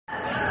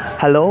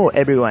Hello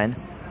everyone.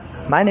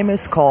 My name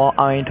is Cole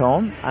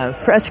Arlington. I'm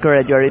fresh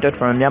graduated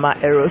from Myanmar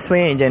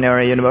Aerospace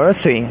Engineering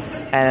University,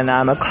 and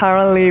I'm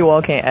currently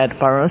working at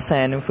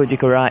Baronsen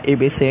Fujikura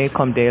EBC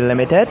Company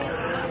Limited.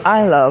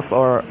 I love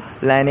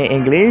learning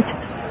English,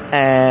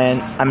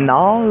 and I'm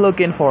now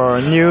looking for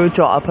new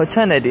job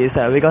opportunities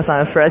because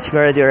I'm fresh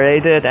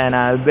graduated and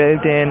I'm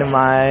building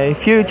my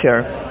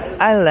future.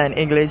 I learn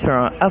English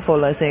from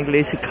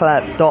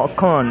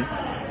effortlessenglishclub.com.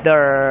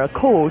 The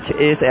coach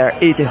is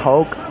E.J.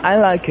 Hoke. I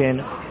like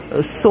him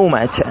so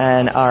much,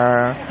 and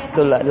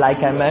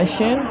like I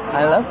mentioned,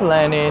 I love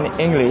learning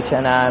English,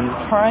 and I'm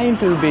trying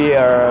to be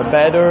a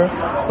better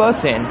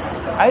person.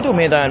 I do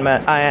mean that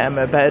I am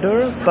a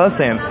better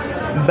person,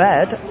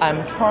 but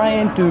I'm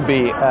trying to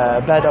be a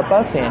better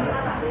person.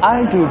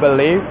 I do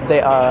believe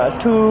there are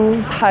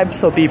two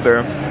types of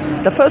people.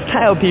 The first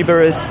type of people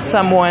is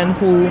someone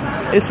who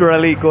is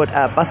really good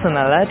at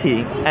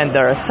personality, and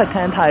the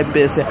second type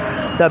is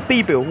the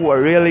people who are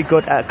really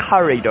good at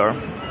character.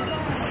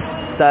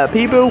 The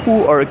people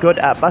who are good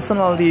at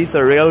personalities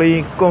are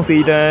really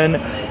confident,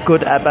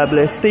 good at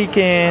public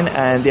speaking,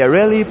 and they're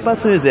really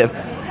persuasive.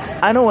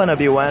 I don't want to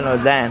be one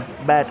of them,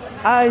 but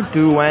I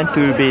do want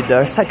to be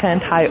the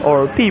second type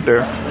of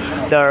people.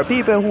 The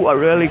people who are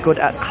really good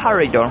at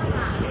character.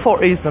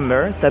 For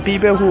example, the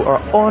people who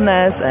are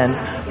honest and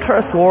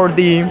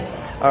trustworthy,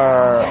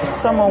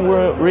 someone who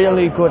are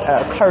really good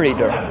at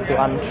character. So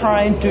I'm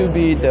trying to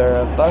be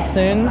the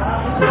person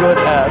good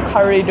at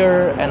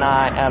character, and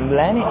I am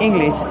learning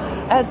English.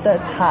 At that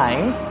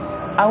time,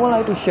 I would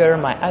like to share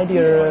my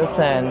ideas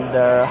and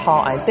how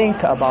I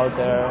think about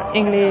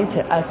English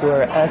as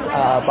well as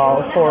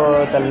about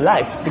for the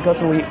life,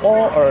 because we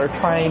all are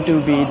trying to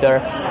be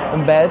the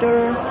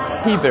better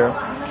people,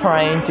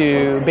 trying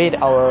to build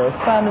our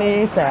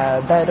families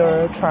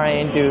better,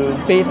 trying to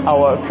build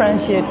our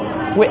friendship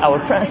with our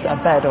friends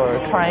better,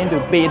 trying to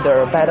build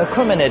a better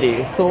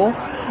community. So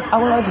I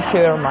would like to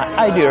share my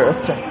ideas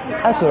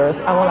as well as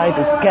I would like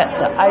to get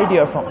the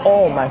idea from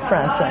all my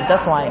friends, and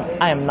that's why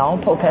I am now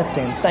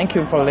podcasting. Thank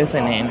you for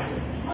listening.